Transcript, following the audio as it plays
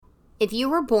If you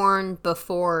were born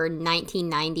before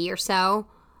 1990 or so,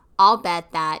 I'll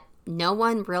bet that no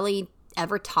one really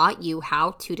ever taught you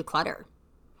how to declutter.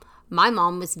 My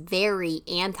mom was very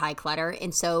anti-clutter,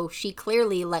 and so she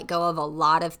clearly let go of a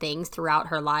lot of things throughout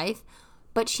her life,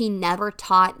 but she never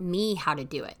taught me how to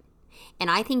do it.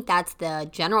 And I think that's the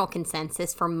general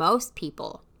consensus for most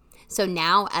people. So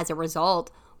now, as a result,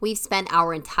 we've spent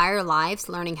our entire lives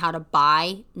learning how to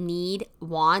buy, need,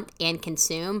 want, and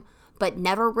consume, but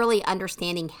never really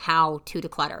understanding how to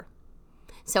declutter.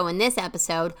 So in this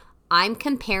episode, I'm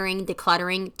comparing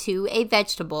decluttering to a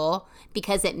vegetable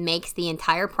because it makes the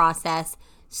entire process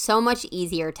so much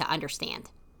easier to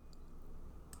understand.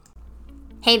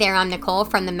 Hey there, I'm Nicole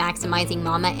from The Maximizing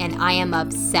Mama, and I am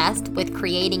obsessed with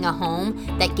creating a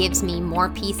home that gives me more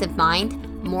peace of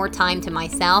mind, more time to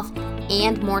myself,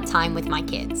 and more time with my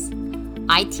kids.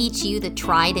 I teach you the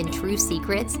tried and true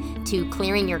secrets to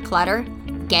clearing your clutter,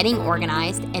 getting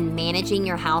organized, and managing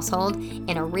your household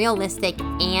in a realistic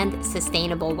and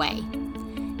sustainable way.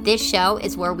 This show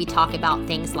is where we talk about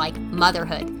things like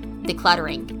motherhood,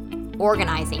 decluttering,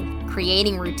 organizing,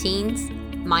 creating routines,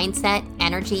 mindset,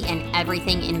 energy, and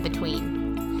everything in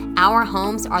between. Our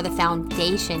homes are the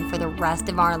foundation for the rest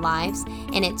of our lives,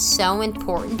 and it's so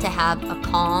important to have a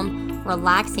calm,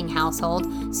 relaxing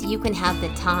household so you can have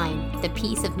the time, the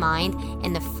peace of mind,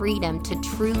 and the freedom to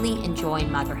truly enjoy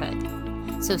motherhood.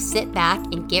 So sit back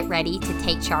and get ready to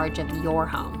take charge of your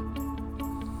home.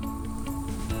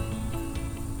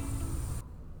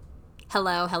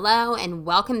 Hello, and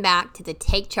welcome back to the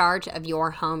Take Charge of Your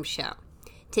Home show.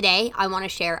 Today, I want to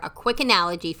share a quick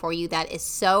analogy for you that is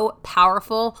so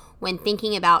powerful when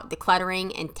thinking about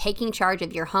decluttering and taking charge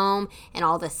of your home and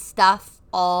all the stuff,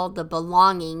 all the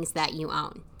belongings that you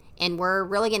own. And we're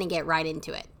really going to get right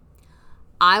into it.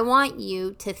 I want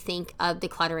you to think of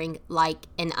decluttering like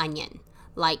an onion.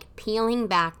 Like peeling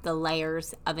back the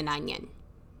layers of an onion.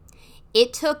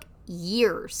 It took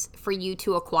years for you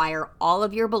to acquire all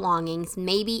of your belongings,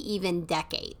 maybe even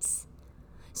decades.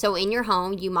 So in your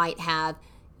home, you might have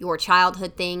your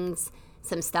childhood things,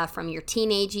 some stuff from your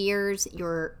teenage years,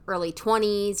 your early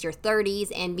 20s, your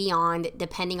 30s, and beyond,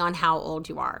 depending on how old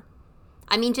you are.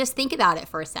 I mean, just think about it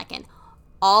for a second.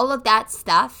 All of that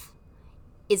stuff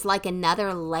is like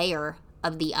another layer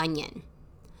of the onion.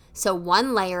 So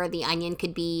one layer of the onion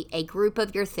could be a group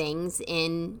of your things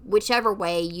in whichever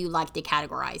way you like to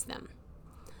categorize them.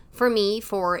 For me,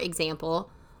 for example,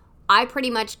 I pretty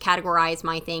much categorize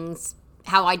my things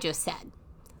how I just said.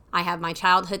 I have my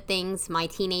childhood things, my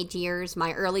teenage years,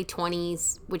 my early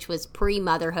 20s, which was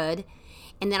pre-motherhood,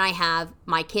 and then I have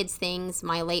my kids' things,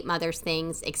 my late mother's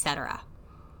things, etc.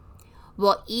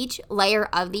 Well, each layer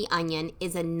of the onion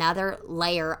is another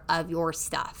layer of your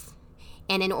stuff.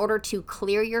 And in order to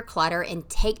clear your clutter and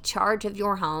take charge of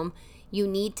your home, you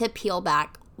need to peel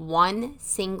back one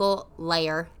single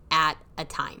layer at a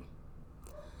time.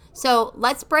 So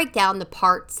let's break down the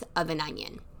parts of an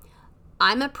onion.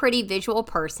 I'm a pretty visual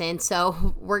person,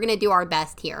 so we're going to do our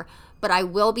best here. But I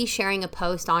will be sharing a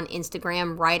post on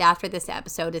Instagram right after this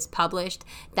episode is published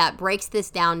that breaks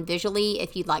this down visually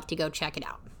if you'd like to go check it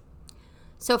out.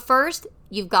 So first,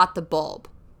 you've got the bulb.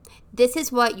 This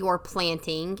is what you're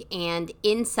planting, and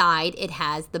inside it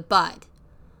has the bud.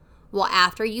 Well,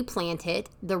 after you plant it,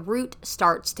 the root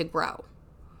starts to grow.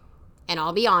 And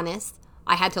I'll be honest,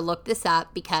 I had to look this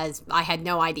up because I had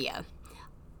no idea.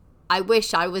 I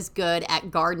wish I was good at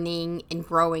gardening and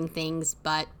growing things,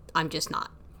 but I'm just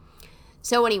not.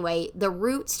 So anyway, the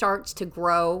root starts to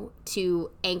grow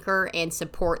to anchor and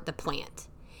support the plant.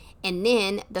 And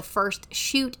then the first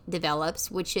shoot develops,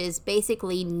 which is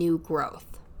basically new growth.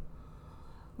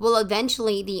 Well,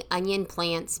 eventually the onion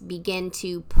plants begin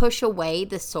to push away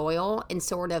the soil and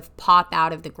sort of pop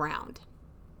out of the ground.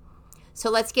 So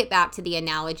let's get back to the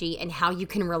analogy and how you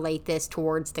can relate this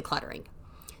towards decluttering.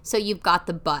 So you've got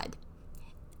the bud.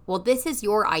 Well, this is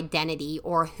your identity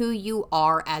or who you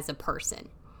are as a person.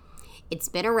 It's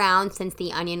been around since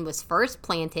the onion was first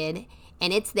planted,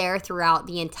 and it's there throughout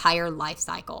the entire life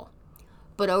cycle.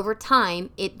 But over time,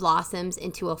 it blossoms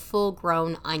into a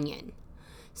full-grown onion.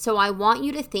 So I want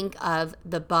you to think of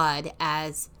the bud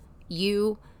as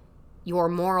you, your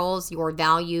morals, your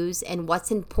values, and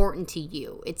what's important to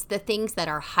you. It's the things that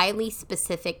are highly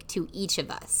specific to each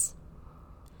of us.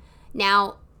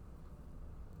 Now,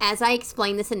 as I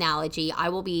explain this analogy, I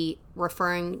will be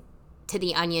referring to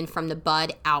the onion from the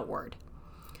bud outward.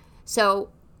 So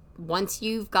once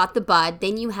you've got the bud,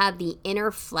 then you have the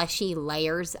inner fleshy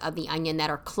layers of the onion that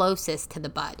are closest to the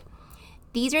bud.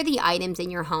 These are the items in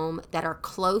your home that are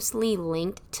closely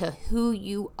linked to who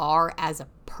you are as a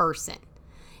person.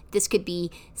 This could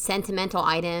be sentimental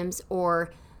items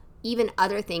or even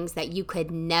other things that you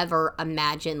could never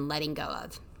imagine letting go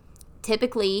of.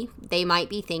 Typically, they might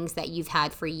be things that you've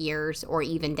had for years or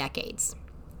even decades.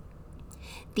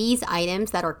 These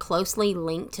items that are closely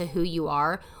linked to who you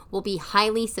are will be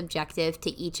highly subjective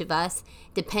to each of us,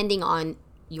 depending on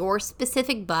your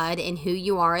specific bud and who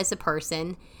you are as a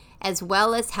person, as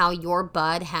well as how your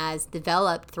bud has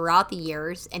developed throughout the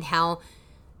years and how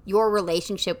your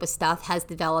relationship with stuff has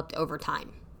developed over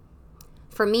time.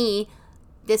 For me,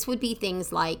 this would be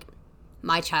things like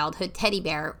my childhood teddy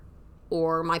bear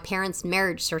or my parents'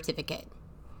 marriage certificate.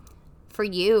 For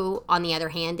you, on the other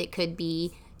hand, it could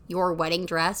be your wedding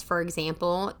dress, for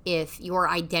example, if your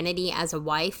identity as a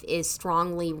wife is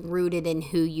strongly rooted in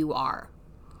who you are.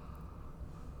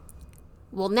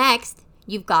 Well, next,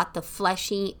 you've got the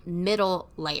fleshy middle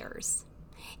layers.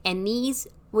 And these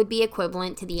would be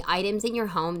equivalent to the items in your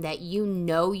home that you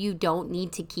know you don't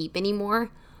need to keep anymore,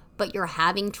 but you're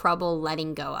having trouble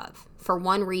letting go of for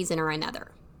one reason or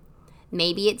another.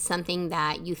 Maybe it's something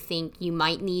that you think you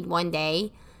might need one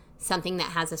day, something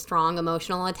that has a strong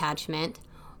emotional attachment,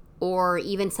 or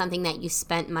even something that you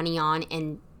spent money on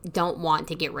and don't want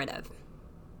to get rid of.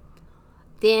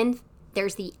 Then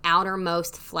there's the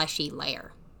outermost fleshy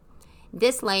layer.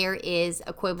 This layer is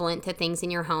equivalent to things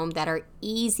in your home that are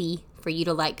easy for you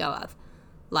to let go of,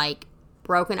 like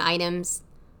broken items,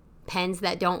 pens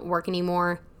that don't work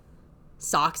anymore,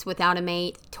 socks without a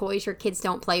mate, toys your kids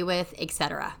don't play with,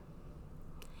 etc.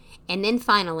 And then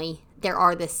finally, there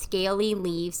are the scaly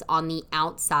leaves on the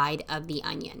outside of the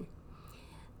onion.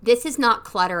 This is not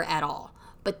clutter at all,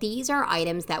 but these are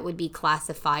items that would be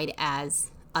classified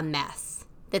as a mess.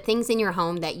 The things in your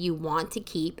home that you want to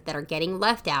keep that are getting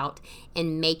left out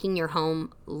and making your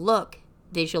home look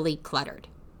visually cluttered.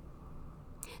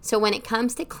 So when it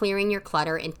comes to clearing your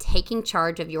clutter and taking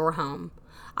charge of your home,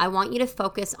 I want you to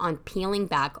focus on peeling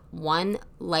back one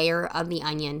layer of the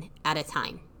onion at a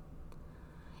time.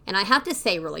 And I have to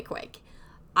say really quick,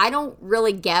 I don't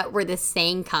really get where this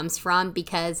saying comes from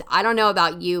because I don't know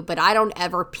about you, but I don't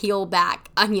ever peel back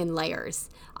onion layers.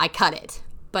 I cut it,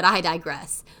 but I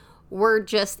digress. We're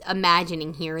just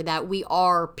imagining here that we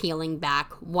are peeling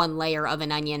back one layer of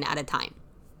an onion at a time.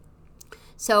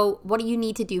 So what do you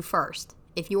need to do first?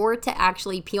 If you were to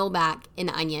actually peel back an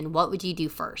onion, what would you do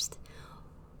first?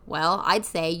 Well, I'd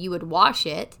say you would wash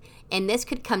it, and this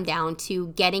could come down to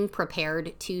getting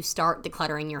prepared to start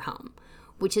decluttering your home,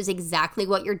 which is exactly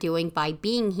what you're doing by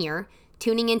being here,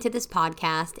 tuning into this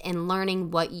podcast, and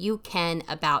learning what you can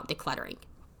about decluttering.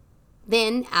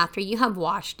 Then, after you have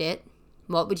washed it,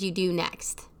 what would you do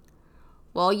next?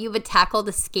 Well, you would tackle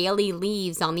the scaly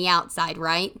leaves on the outside,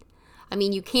 right? I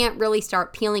mean, you can't really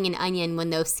start peeling an onion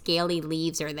when those scaly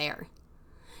leaves are there.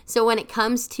 So when it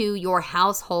comes to your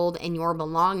household and your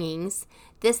belongings,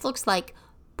 this looks like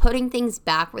putting things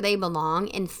back where they belong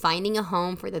and finding a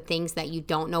home for the things that you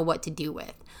don't know what to do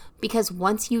with. Because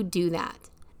once you do that,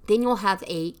 then you'll have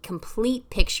a complete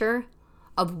picture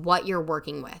of what you're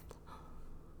working with.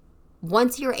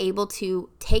 Once you're able to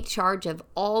take charge of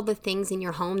all the things in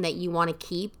your home that you want to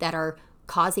keep that are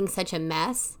causing such a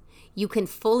mess, you can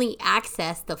fully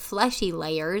access the fleshy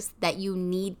layers that you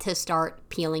need to start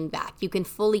peeling back. You can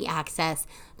fully access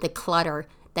the clutter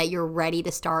that you're ready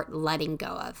to start letting go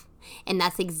of. And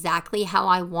that's exactly how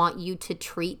I want you to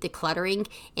treat decluttering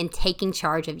and taking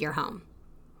charge of your home.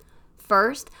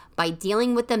 First, by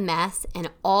dealing with the mess and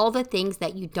all the things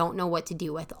that you don't know what to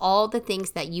do with, all the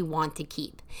things that you want to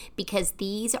keep, because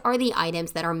these are the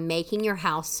items that are making your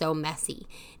house so messy.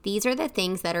 These are the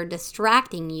things that are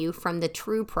distracting you from the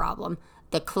true problem,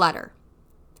 the clutter.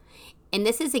 And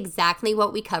this is exactly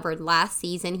what we covered last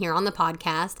season here on the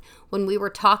podcast when we were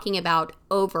talking about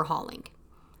overhauling.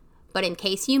 But in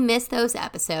case you missed those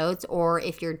episodes, or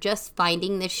if you're just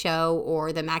finding this show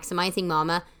or the Maximizing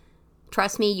Mama,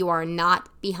 trust me, you are not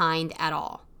behind at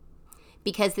all.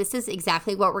 Because this is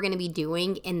exactly what we're going to be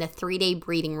doing in the 3-day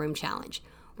breathing room challenge.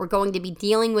 We're going to be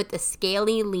dealing with the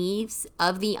scaly leaves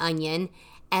of the onion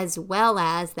as well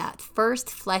as that first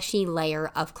fleshy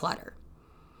layer of clutter.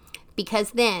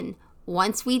 Because then,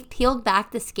 once we've peeled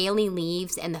back the scaly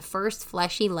leaves and the first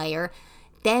fleshy layer,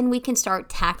 then we can start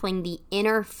tackling the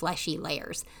inner fleshy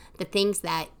layers, the things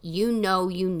that you know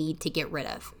you need to get rid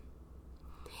of.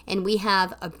 And we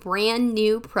have a brand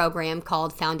new program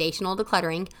called Foundational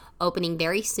Decluttering opening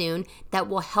very soon that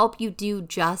will help you do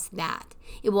just that.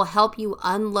 It will help you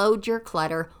unload your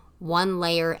clutter one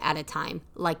layer at a time,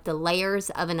 like the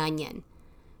layers of an onion.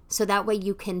 So that way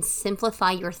you can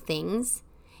simplify your things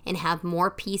and have more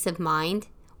peace of mind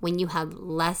when you have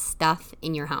less stuff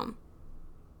in your home.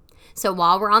 So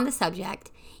while we're on the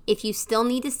subject, if you still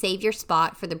need to save your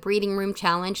spot for the breathing room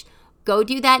challenge, Go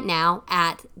do that now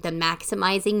at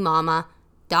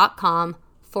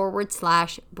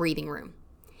themaximizingmama.com/breathing room.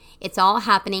 It's all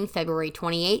happening February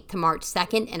 28th to March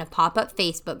 2nd in a pop-up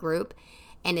Facebook group,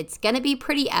 and it's going to be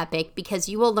pretty epic because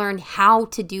you will learn how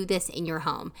to do this in your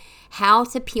home, how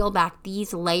to peel back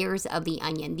these layers of the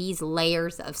onion, these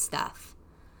layers of stuff.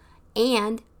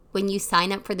 And when you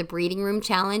sign up for the Breathing Room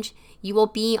Challenge, you will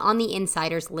be on the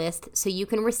insiders list so you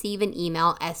can receive an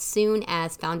email as soon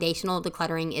as Foundational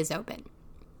Decluttering is open.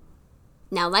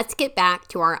 Now let's get back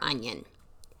to our onion.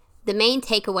 The main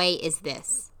takeaway is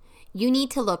this. You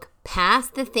need to look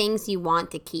past the things you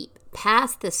want to keep,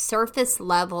 past the surface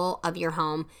level of your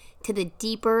home to the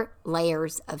deeper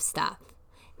layers of stuff.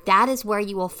 That is where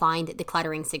you will find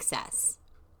decluttering success.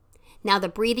 Now, the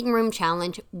Breathing Room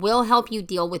Challenge will help you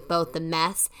deal with both the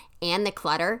mess and the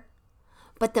clutter,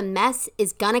 but the mess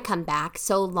is going to come back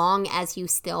so long as you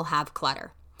still have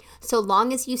clutter. So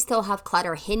long as you still have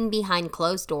clutter hidden behind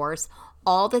closed doors,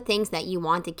 all the things that you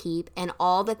want to keep and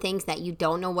all the things that you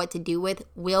don't know what to do with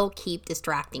will keep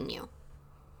distracting you.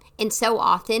 And so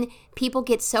often, people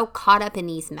get so caught up in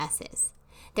these messes.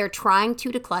 They're trying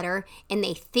to declutter and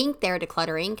they think they're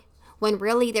decluttering when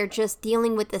really they're just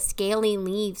dealing with the scaly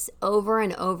leaves over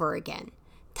and over again,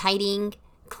 tidying,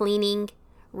 cleaning,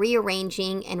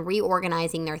 rearranging, and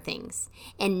reorganizing their things,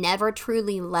 and never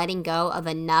truly letting go of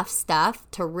enough stuff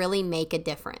to really make a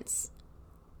difference.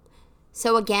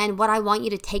 So again, what I want you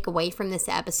to take away from this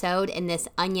episode and this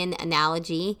onion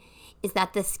analogy is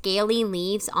that the scaly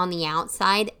leaves on the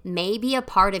outside may be a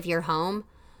part of your home,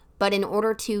 but in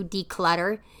order to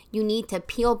declutter, you need to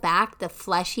peel back the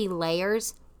fleshy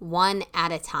layers one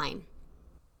at a time.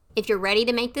 If you're ready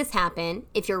to make this happen,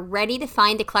 if you're ready to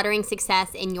find decluttering success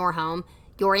in your home,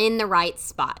 you're in the right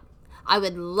spot. I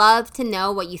would love to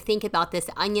know what you think about this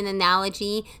onion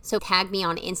analogy, so tag me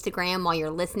on Instagram while you're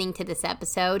listening to this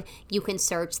episode. You can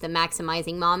search The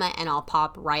Maximizing Mama and I'll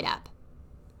pop right up.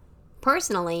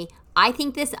 Personally, I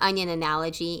think this onion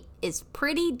analogy is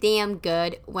pretty damn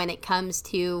good when it comes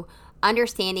to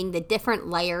understanding the different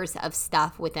layers of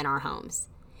stuff within our homes.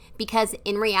 Because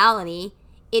in reality,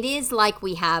 it is like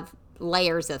we have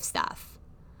layers of stuff.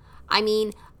 I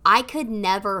mean, I could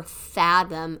never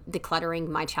fathom decluttering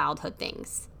my childhood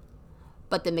things.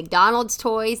 But the McDonald's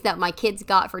toys that my kids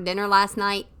got for dinner last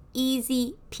night,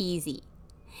 easy peasy.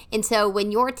 And so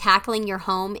when you're tackling your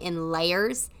home in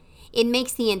layers, it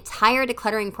makes the entire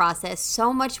decluttering process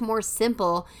so much more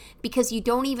simple because you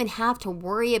don't even have to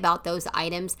worry about those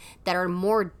items that are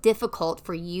more difficult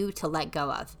for you to let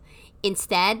go of.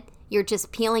 Instead, you're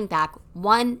just peeling back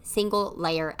one single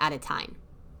layer at a time.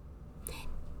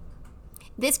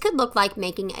 This could look like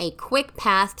making a quick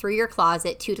pass through your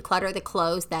closet to declutter the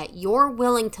clothes that you're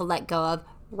willing to let go of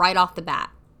right off the bat.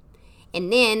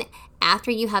 And then, after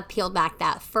you have peeled back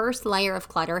that first layer of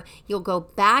clutter, you'll go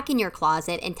back in your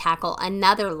closet and tackle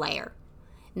another layer.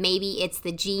 Maybe it's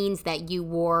the jeans that you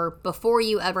wore before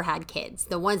you ever had kids,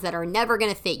 the ones that are never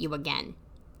going to fit you again.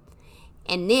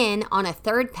 And then, on a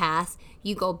third pass,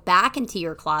 you go back into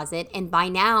your closet, and by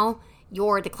now,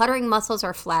 your decluttering muscles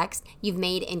are flexed, you've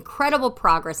made incredible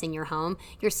progress in your home,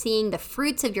 you're seeing the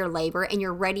fruits of your labor, and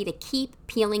you're ready to keep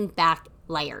peeling back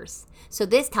layers. So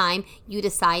this time, you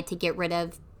decide to get rid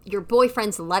of your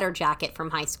boyfriend's letter jacket from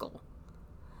high school.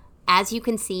 As you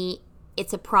can see,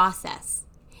 it's a process.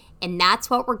 And that's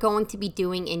what we're going to be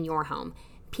doing in your home,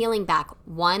 peeling back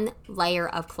one layer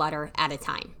of clutter at a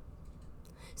time.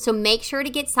 So make sure to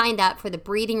get signed up for the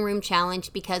Breathing Room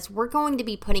Challenge because we're going to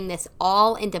be putting this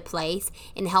all into place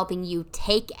and helping you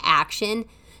take action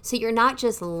so you're not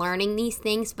just learning these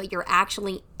things, but you're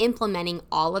actually implementing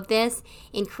all of this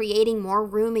and creating more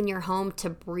room in your home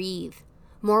to breathe,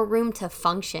 more room to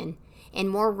function, and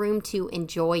more room to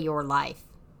enjoy your life.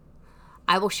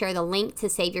 I will share the link to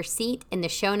save your seat in the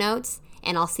show notes,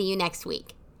 and I'll see you next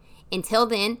week. Until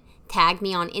then, tag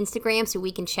me on Instagram so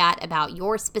we can chat about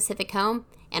your specific home,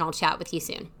 and I'll chat with you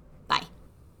soon. Bye.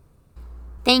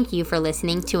 Thank you for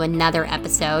listening to another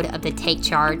episode of the Take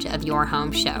Charge of Your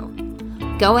Home show.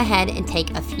 Go ahead and take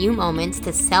a few moments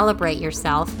to celebrate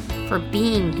yourself for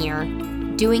being here,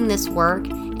 doing this work,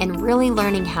 and really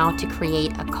learning how to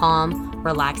create a calm,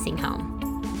 relaxing home.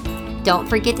 Don't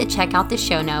forget to check out the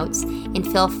show notes and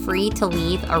feel free to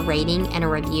leave a rating and a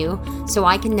review so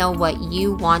I can know what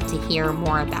you want to hear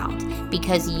more about,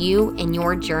 because you and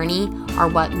your journey are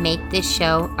what make this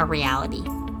show a reality.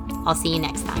 I'll see you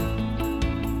next time.